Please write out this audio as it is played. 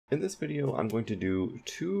In this video, I'm going to do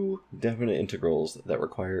two definite integrals that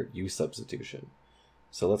require U-substitution.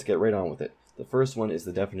 So let's get right on with it. The first one is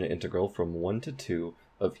the definite integral from 1 to 2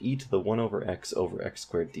 of e to the 1 over x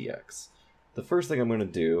squared dx. The first thing I'm going to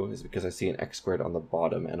do is, because I see an x squared on the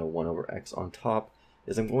bottom and a 1 over x on top,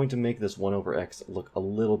 is I'm going to make this 1 over x look a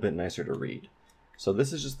little bit nicer to read. So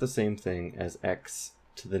this is just the same thing as x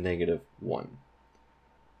to the negative 1.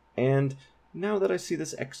 And now that I see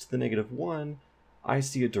this x to the negative 1, I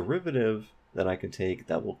see a derivative that I can take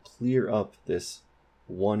that will clear up this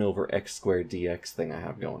 1 over x squared dx thing I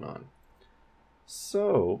have going on.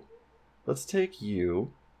 So let's take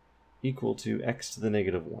u equal to x to the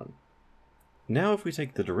negative 1. Now if we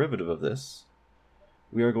take the derivative of this,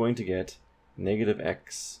 we are going to get negative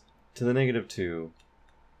x to the negative 2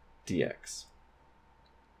 dx.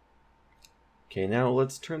 Okay, now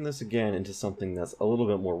let's turn this again into something that's a little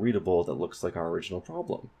bit more readable that looks like our original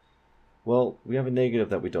problem. Well, we have a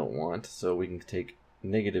negative that we don't want, so we can take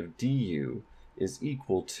negative du is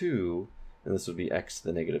equal to, and this would be x to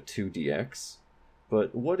the negative 2 dx.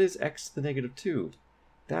 But what is x to the negative 2?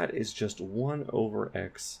 That is just 1 over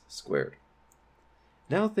x squared.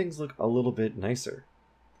 Now things look a little bit nicer.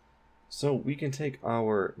 So we can take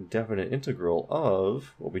our definite integral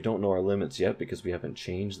of, well, we don't know our limits yet because we haven't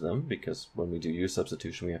changed them, because when we do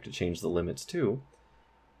U-substitution we have to change the limits too.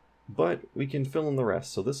 But we can fill in the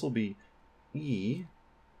rest. So this will be e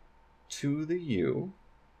to the u,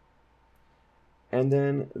 and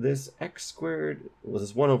then this x squared, well,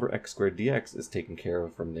 this 1 over x squared dx is taken care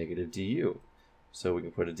of from negative du. So we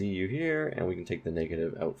can put a du here, and we can take the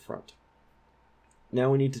negative out front.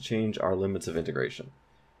 Now we need to change our limits of integration.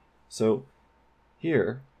 So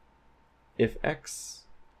here, if we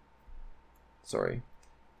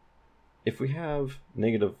have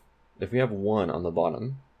 1 on the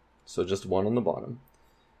bottom, so just 1 on the bottom,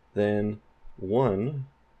 then 1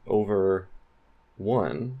 over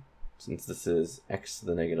 1, since this is x to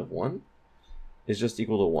the negative 1, is just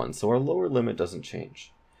equal to 1. So our lower limit doesn't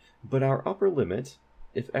change. But our upper limit,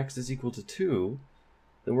 if x is equal to 2,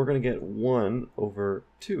 then we're going to get 1 over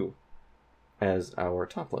 2 as our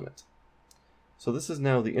top limit. So this is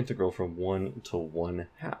now the integral from 1 to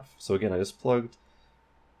 1/2. So again, I just plugged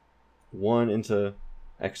 1 into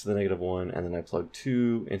x to the negative 1, and then I plugged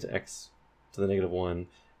 2 into x to the negative 1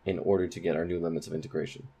 in order to get our new limits of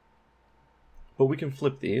integration. But we can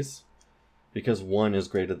flip these because 1 is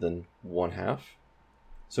greater than 1/2.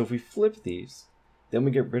 So if we flip these, then we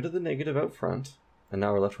get rid of the negative out front, and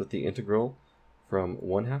now we're left with the integral from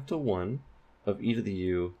 1/2 to 1 of e to the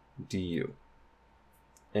u du.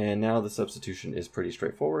 And now the substitution is pretty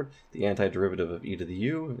straightforward. The antiderivative of e to the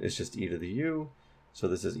u is just e to the u. So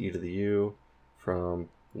this is e to the u from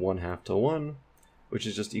 1/2 to 1, which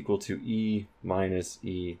is just equal to e minus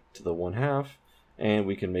e to the 1/2. And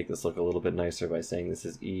we can make this look a little bit nicer by saying this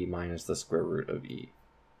is e minus the square root of e.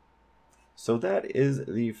 So that is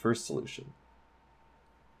the first solution.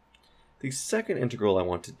 The second integral I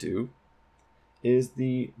want to do is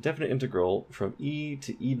the definite integral from e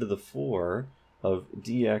to e to the 4 of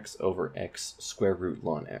dx over x square root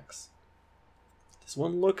ln x. This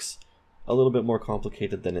one looks a little bit more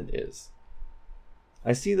complicated than it is.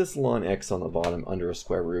 I see this ln x on the bottom under a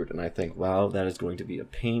square root, and I think, wow, that is going to be a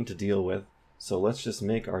pain to deal with. So let's just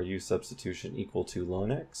make our U-substitution equal to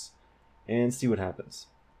ln x and see what happens.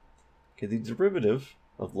 Okay, the derivative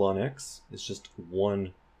of ln x is just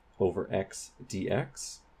 1 over x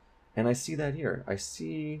dx. And I see that here. I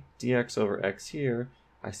see dx over x here.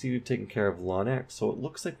 I see we've taken care of ln x, so it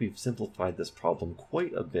looks like we've simplified this problem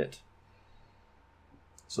quite a bit.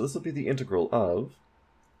 So this will be the integral of,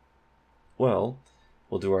 well,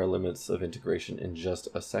 we'll do our limits of integration in just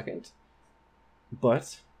a second,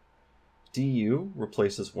 but du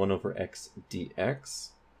replaces 1 over x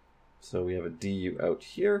dx, so we have a du out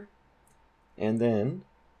here, and then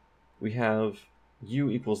we have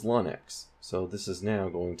u equals ln x, so this is now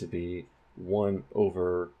going to be 1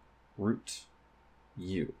 over root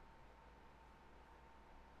u.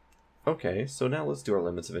 Okay, so now let's do our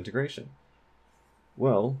limits of integration.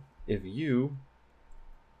 Well, if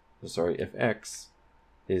x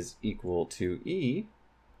is equal to e,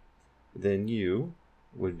 then u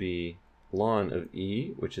would be ln of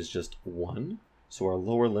e, which is just 1. So our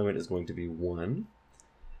lower limit is going to be 1.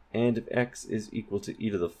 And if x is equal to e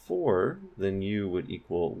to the 4, then u would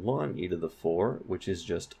equal ln e to the 4, which is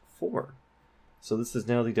just 4. So this is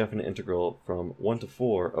now the definite integral from 1 to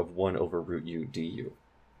 4 of 1 over root u du.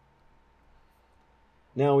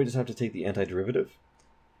 Now we just have to take the antiderivative,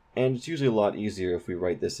 and it's usually a lot easier if we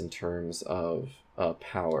write this in terms of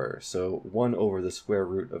power. So 1 over the square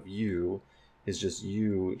root of u is just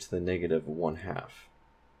u to the negative 1/2.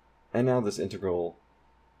 And now this integral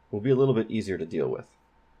will be a little bit easier to deal with.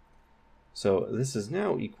 So this is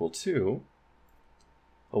now equal to,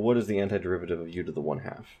 well, what is the antiderivative of u to the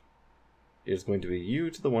 1/2? It is going to be u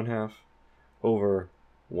to the 1/2 over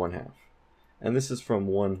 1/2. And this is from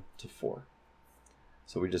 1 to 4.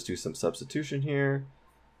 So we just do some substitution here.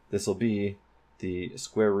 This will be the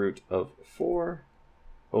square root of 4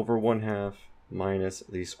 over 1/2 minus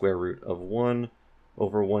the square root of 1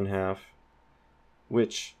 over 1/2,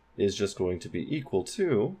 which is just going to be equal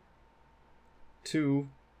to 2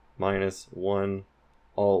 minus 1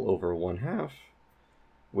 all over 1/2,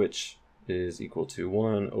 which is equal to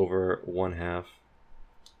 1 over 1/2,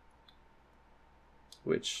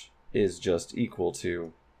 which is just equal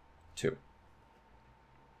to 2.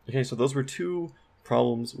 Okay, so those were two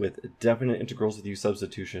problems with definite integrals with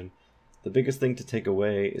U-substitution. The biggest thing to take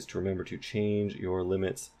away is to remember to change your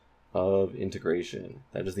limits of integration.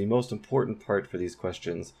 That is the most important part for these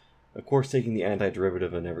questions. Of course, taking the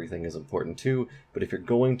antiderivative and everything is important too, but if you're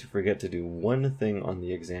going to forget to do one thing on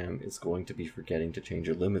the exam, it's going to be forgetting to change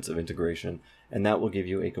your limits of integration, and that will give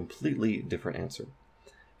you a completely different answer.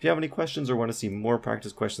 If you have any questions or want to see more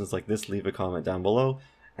practice questions like this, leave a comment down below,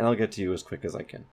 and I'll get to you as quick as I can.